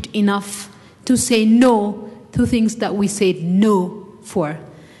equipped enough to say no to things that we said no for.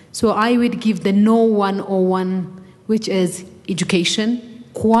 So I would give the no 101, which is education,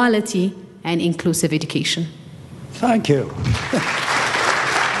 quality, and inclusive education. Thank you.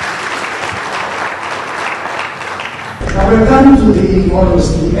 Now we're coming to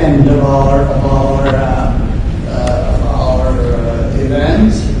almost the end of our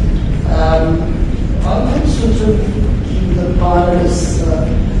event. I'd like to give the panelists,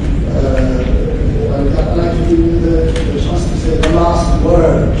 I'd like to give you the chance to say the last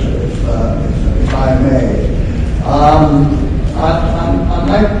word, if I may.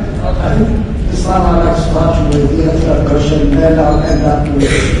 I think this time I'd like to start with Yetnebersh, and then I'll end up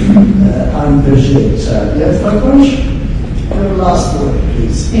with Anne-Birgitte. Yetnebersh, your last word,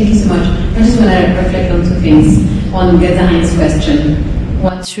 please. Thank you so much. I just want to reflect on two things. On Gazahin's question,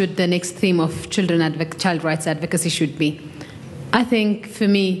 what should the next theme of child rights advocacy should be? I think, for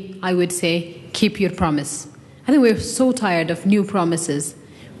me, I would say, keep your promise. I think we're so tired of new promises.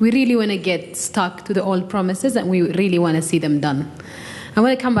 We really want to get stuck to the old promises, and we really want to see them done. I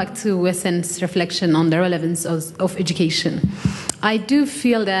want to come back to Wessen's reflection on the relevance of education. I do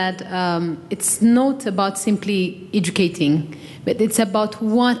feel that it's not about simply educating, but it's about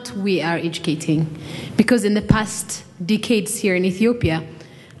what we are educating. Because in the past decades here in Ethiopia,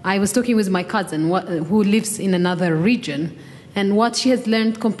 I was talking with my cousin who lives in another region, and what she has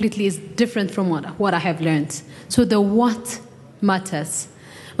learned completely is different from what I have learned. So the what matters.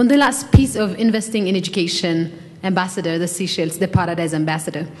 On the last piece of investing in education, Ambassador, the Seychelles, the Paradise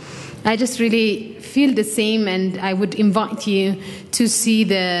Ambassador, I just really feel the same, and I would invite you to see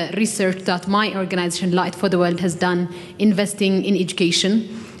the research that my organization, Light for the World, has done investing in education.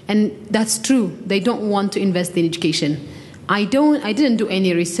 And that's true. They don't want to invest in education. I didn't do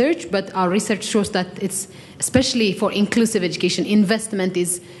any research, but our research shows that it's, especially for inclusive education, investment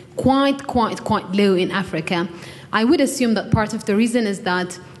is quite low in Africa. I would assume that part of the reason is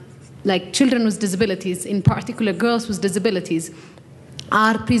that children with disabilities, in particular girls with disabilities,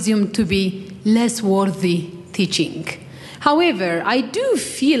 are presumed to be less worthy teaching. However, I do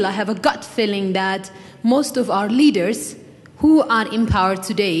feel, I have a gut feeling that most of our leaders who are in power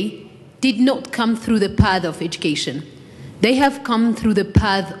today did not come through the path of education. They have come through the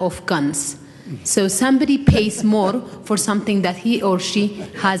path of guns. So somebody pays more for something that he or she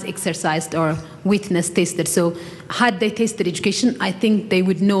has exercised or witnessed, tasted. So had they tasted education, I think they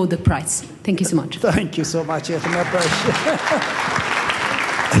would know the price. Thank you so much. Thank you so much, Yetnebersh.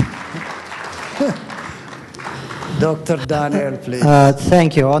 Dr. Daniel, please.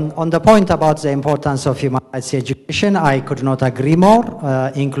 Thank you. On the point about the importance of human rights education, I could not agree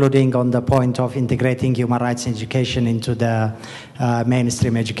more, including on the point of integrating human rights education into the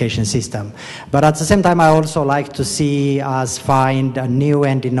mainstream education system. But at the same time, I also like to see us find new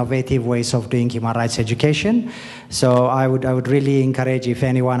and innovative ways of doing human rights education. So I would really encourage, if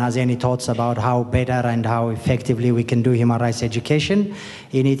anyone has any thoughts about how better and how effectively we can do human rights education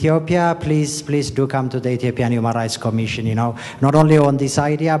in Ethiopia, please do come to the Ethiopian Human Rights Commission, not only on this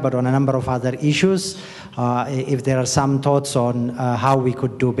idea, but on a number of other issues. If there are some thoughts on how we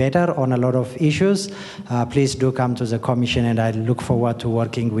could do better on a lot of issues, please do come to the Commission, and I look forward to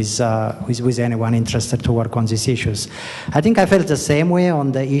working with anyone interested to work on these issues. I think I felt the same way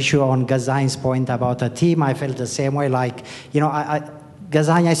on the issue on Gazahin's point about a team. I felt the same way,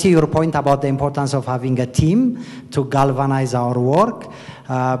 Gazahin, I see your point about the importance of having a team to galvanize our work,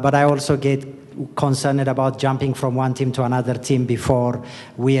 but I also get concerned about jumping from one team to another team before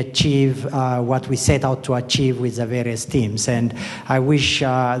we achieve what we set out to achieve with the various teams. And I wish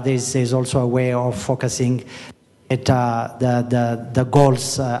there's also a way of focusing at the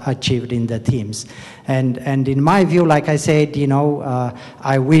goals achieved in the teams. And in my view, like I said,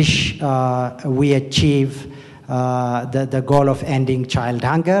 I wish we achieve the goal of ending child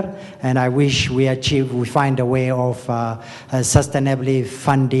hunger, and I wish we find a way of sustainably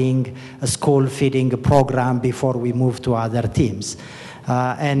funding a school feeding program before we move to other teams.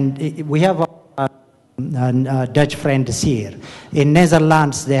 And we have Dutch friends here. In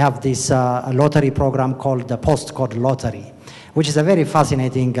Netherlands, they have this lottery program called the postcode lottery, which is a very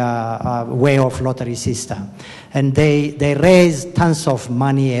fascinating way of lottery system. And they raise tons of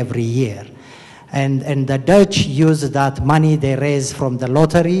money every year. And the Dutch use that money they raise from the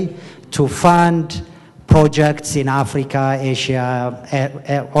lottery to fund projects in Africa,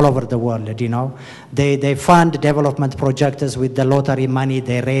 Asia, all over the world, you know. They fund development projects with the lottery money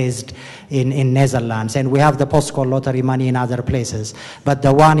they raised in Netherlands. And we have the postcode lottery money in other places. But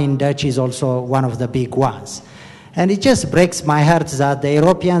the one in Dutch is also one of the big ones. And it just breaks my heart that the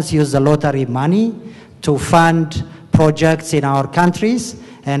Europeans use the lottery money to fund projects in our countries.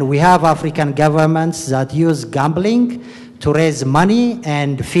 And we have African governments that use gambling to raise money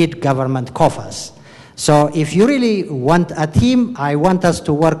and feed government coffers. So if you really want a team, I want us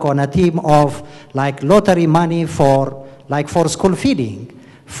to work on a team of like lottery money for school feeding,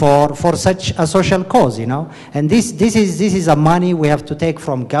 for such a social cause, you know. And this is a money we have to take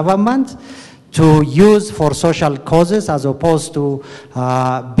from government to use for social causes as opposed to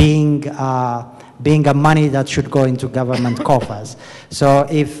being a money that should go into government coffers. So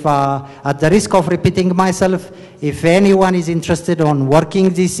if, at the risk of repeating myself, if anyone is interested on working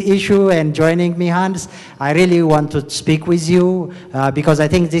this issue and joining me hands, I really want to speak with you because I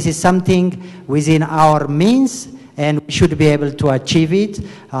think this is something within our means and we should be able to achieve it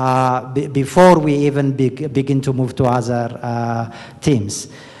before we even begin to move to other teams.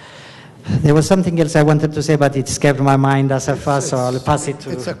 There was something else I wanted to say, but it escaped my mind, Assefa, so I'll pass it to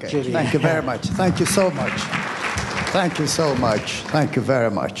It's okay. Julie. Thank you very much. Thank you so much. Thank you so much. Thank you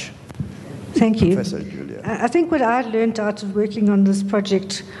very much. Thank you. Professor Julia. I think what I learned out of working on this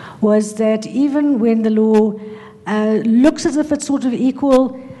project was that even when the law looks as if it's sort of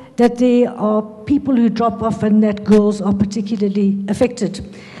equal, that there are people who drop off and that girls are particularly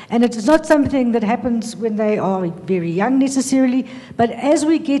affected. And it is not something that happens when they are very young necessarily, but as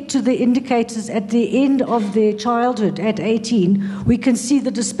we get to the indicators at the end of their childhood, at 18, we can see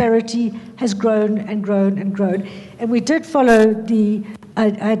the disparity has grown and grown and grown. And we did follow the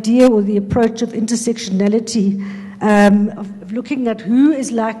idea or the approach of intersectionality, of looking at who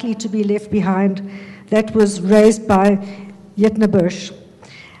is likely to be left behind. That was raised by Yetnebersh.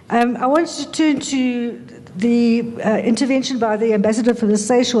 I want to turn to the intervention by the ambassador for the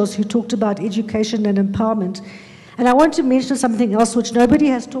Seychelles, who talked about education and empowerment. And I want to mention something else which nobody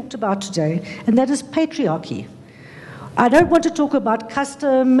has talked about today, and that is patriarchy. I don't want to talk about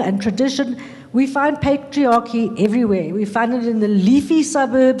custom and tradition. We find patriarchy everywhere. We find it in the leafy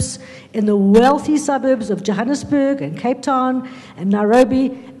suburbs, in the wealthy suburbs of Johannesburg and Cape Town and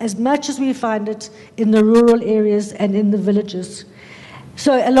Nairobi, as much as we find it in the rural areas and in the villages.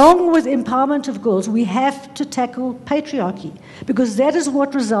 So along with empowerment of girls, we have to tackle patriarchy, because that is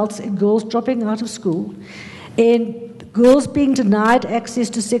what results in girls dropping out of school, in girls being denied access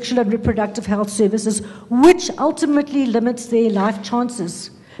to sexual and reproductive health services, which ultimately limits their life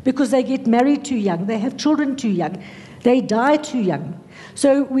chances, because they get married too young, they have children too young, they die too young.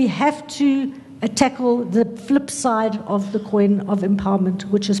 So we have to tackle the flip side of the coin of empowerment,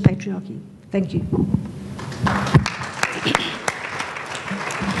 which is patriarchy. Thank you.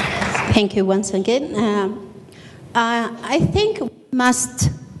 Thank you once again. I think we must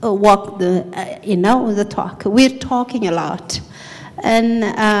walk the talk. We're talking a lot. And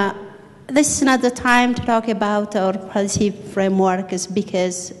this is not the time to talk about our policy frameworks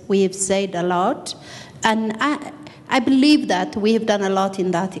because we have said a lot. And I believe that we have done a lot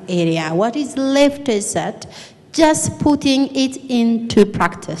in that area. What is left is that just putting it into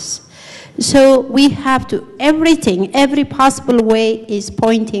practice. So we have to, every possible way is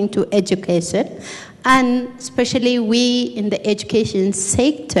pointing to education, and especially we in the education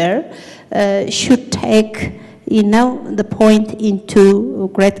sector should take, the point into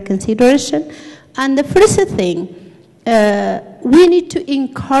great consideration. And the first thing, we need to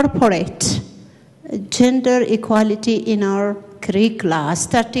incorporate gender equality in our curricula,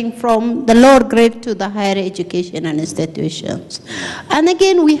 starting from the lower grade to the higher education and institutions. And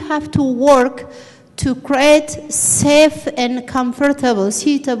again, we have to work to create safe and comfortable,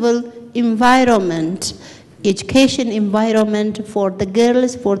 suitable environment, education environment for the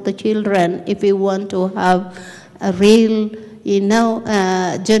girls, for the children, if we want to have a real,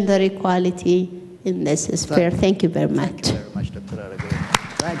 gender equality in this sphere. Thank you very much. Thank you very much, Dr.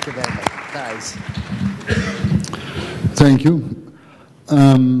 Haregewoin. Thank you very much. Thijs. Thank you.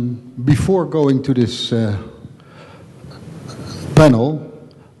 Before going to this panel,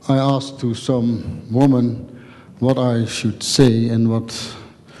 I asked to some woman what I should say and what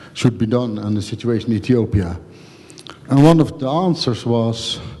should be done on the situation in Ethiopia. And one of the answers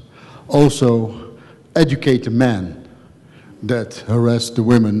was also educate the men that harass the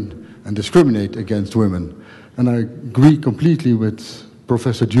women and discriminate against women. And I agree completely with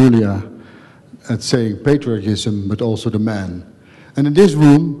Professor Julia at saying patriarchism, but also the man. And in this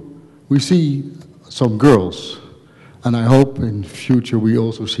room, we see some girls. And I hope in future we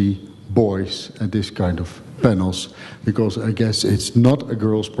also see boys at this kind of panels, because I guess it's not a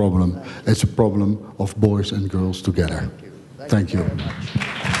girls' problem, it's a problem of boys and girls together. Thank you.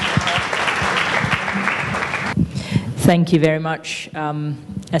 Thank you very much,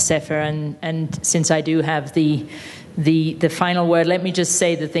 Assefa. And since I do have the final word, let me just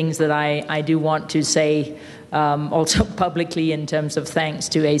say the things that I do want to say also publicly in terms of thanks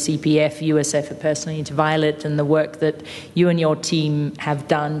to ACPF, you, Assefa, personally, to Violet, and the work that you and your team have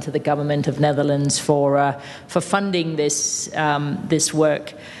done, to the government of Netherlands for funding this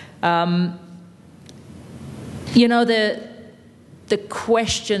work. You know, the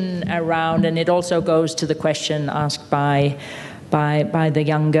question around, and it also goes to the question asked by the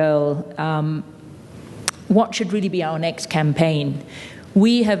young girl, what should really be our next campaign?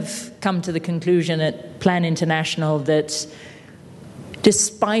 We have come to the conclusion at Plan International that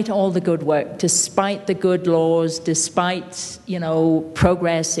despite all the good work, despite the good laws, despite, you know,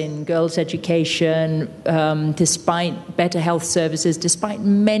 progress in girls' education, despite better health services, despite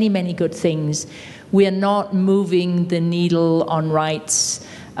many, many good things, we are not moving the needle on rights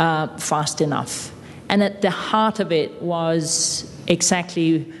fast enough. And at the heart of it was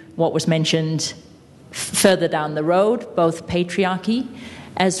exactly what was mentioned further down the road, both patriarchy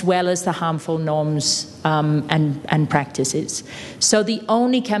as well as the harmful norms and practices. So the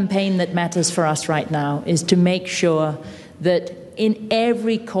only campaign that matters for us right now is to make sure that in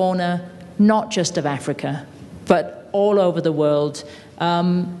every corner, not just of Africa, but all over the world,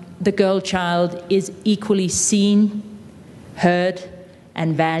 the girl child is equally seen, heard,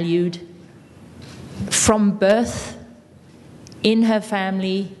 and valued from birth, in her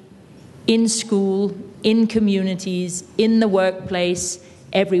family, in school, in communities, in the workplace,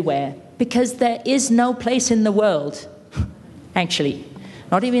 everywhere. Because there is no place in the world, actually,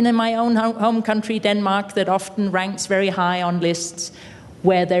 not even in my own home country, Denmark, that often ranks very high on lists,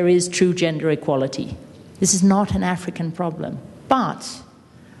 where there is true gender equality. This is not an African problem. But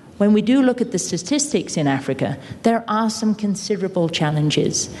when we do look at the statistics in Africa, there are some considerable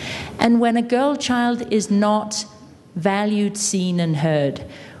challenges. And when a girl child is not valued, seen, and heard,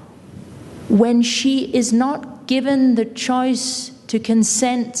 when she is not given the choice to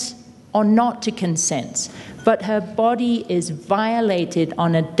consent or not to consent, but her body is violated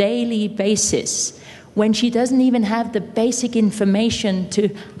on a daily basis, when she doesn't even have the basic information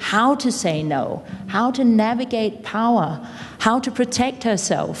to how to say no, how to navigate power, how to protect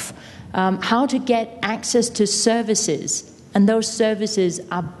herself, how to get access to services, and those services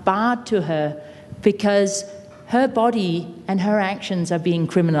are barred to her because her body and her actions are being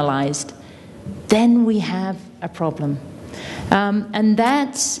criminalized, then we have a problem. And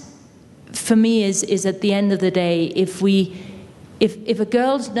that, for me, is at the end of the day, if a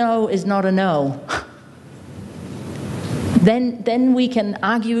girl's no is not a no, then we can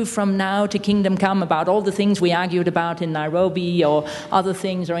argue from now to kingdom come about all the things we argued about in Nairobi or other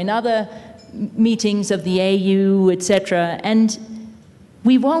things, or in other meetings of the AU, etc. And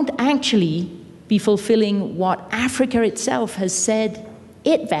we won't actually be fulfilling what Africa itself has said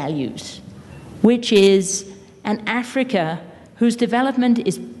it values, which is an Africa whose development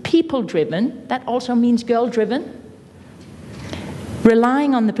is people-driven, that also means girl-driven,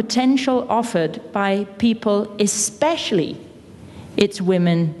 relying on the potential offered by people, especially its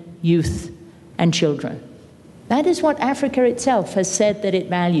women, youth, and children. That is what Africa itself has said that it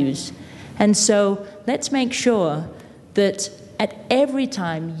values. And so let's make sure that at every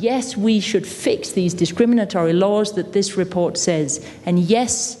time, yes, we should fix these discriminatory laws that this report says, and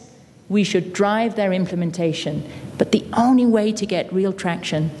yes, we should drive their implementation. But the only way to get real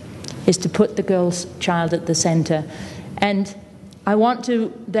traction is to put the girl's child at the center. And I want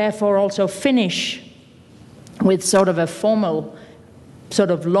to, therefore, also finish with sort of a formal sort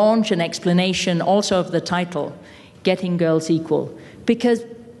of launch and explanation also of the title, Getting Girls Equal. Because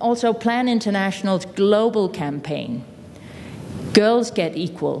also Plan International's global campaign, Girls Get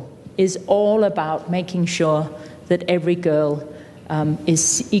Equal, is all about making sure that every girl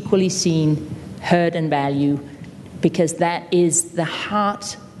is equally seen, heard, and valued, because that is the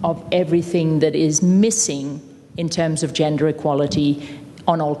heart of everything that is missing in terms of gender equality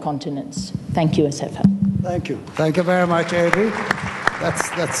on all continents. Thank you, Assefa. Thank you. Thank you very much, Adi.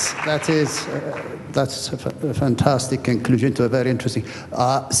 That's a fantastic conclusion to a very interesting.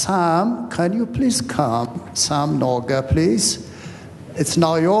 Sam, can you please come? Sam Noga, please. It's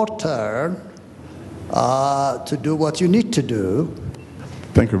now your turn to do what you need to do.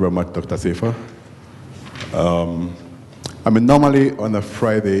 Thank you very much, Dr. Assefa. Normally on a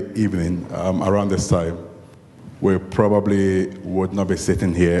Friday evening, around this time, we probably would not be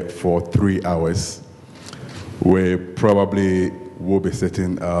sitting here for 3 hours. We probably will be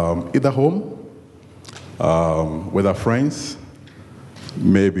sitting either home, with our friends,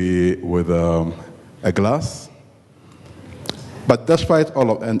 maybe with a glass. But despite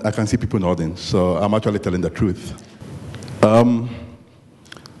all of, and I can see people nodding, so I'm actually telling the truth.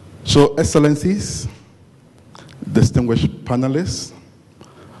 So, Excellencies, distinguished panelists,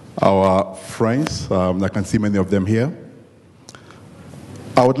 our friends, I can see many of them here.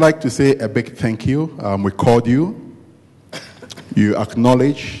 I would like to say a big thank you. We called you, you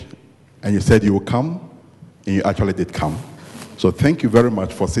acknowledged, and you said you would come, and you actually did come. So thank you very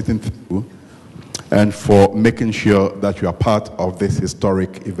much for sitting through and for making sure that you are part of this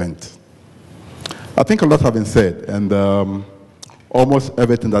historic event. I think a lot has been said, and almost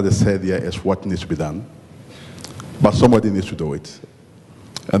everything that is said here is what needs to be done. But somebody needs to do it.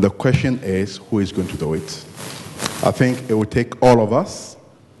 And the question is, who is going to do it? I think it will take all of us,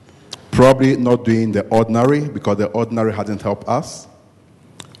 probably not doing the ordinary, because the ordinary hasn't helped us.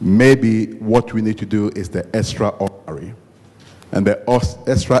 Maybe what we need to do is the extraordinary. And the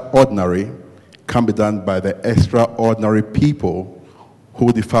extraordinary can be done by the extraordinary people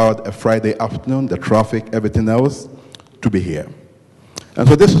who defiled a Friday afternoon, the traffic, everything else, to be here. And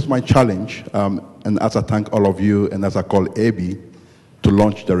so this is my challenge, and as I thank all of you, and as I call AB to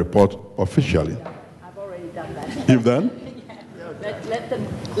launch the report officially. I've already done that. You've done? Yeah. Let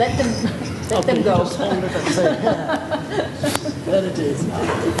them go. Just hold it and say, there it is.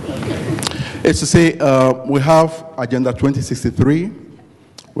 It's to say, we have Agenda 2063,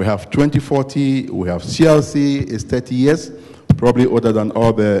 we have 2040, we have CLC, is 30 years, probably older than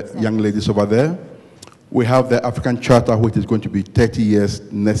all the young ladies over there. We have the African Charter, which is going to be 30 years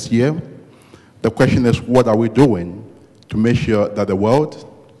next year. The question is, what are we doing to make sure that the world,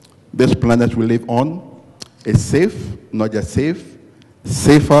 this planet we live on, is safe, not just safe,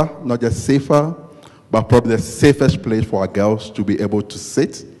 safer, not just safer, but probably the safest place for our girls to be able to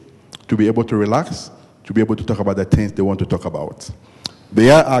sit, to be able to relax, to be able to talk about the things they want to talk about. They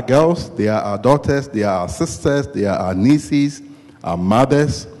are our girls, they are our daughters, they are our sisters, they are our nieces, our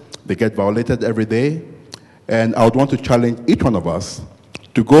mothers. They get violated every day. And I would want to challenge each one of us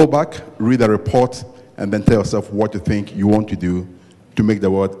to go back, read the report, and then tell yourself what you think you want to do to make the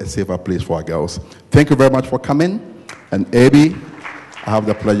world a safer place for our girls. Thank you very much for coming. And Abby, I have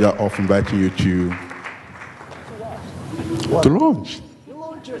the pleasure of inviting you to launch. You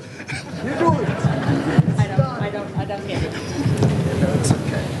launch it. You do it. I don't get it. No, it's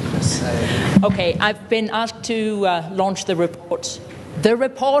okay. Okay, I've been asked to launch the report. The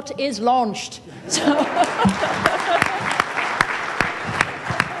report is launched. So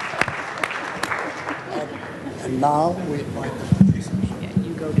and now we invite the yeah,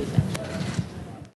 you go do that.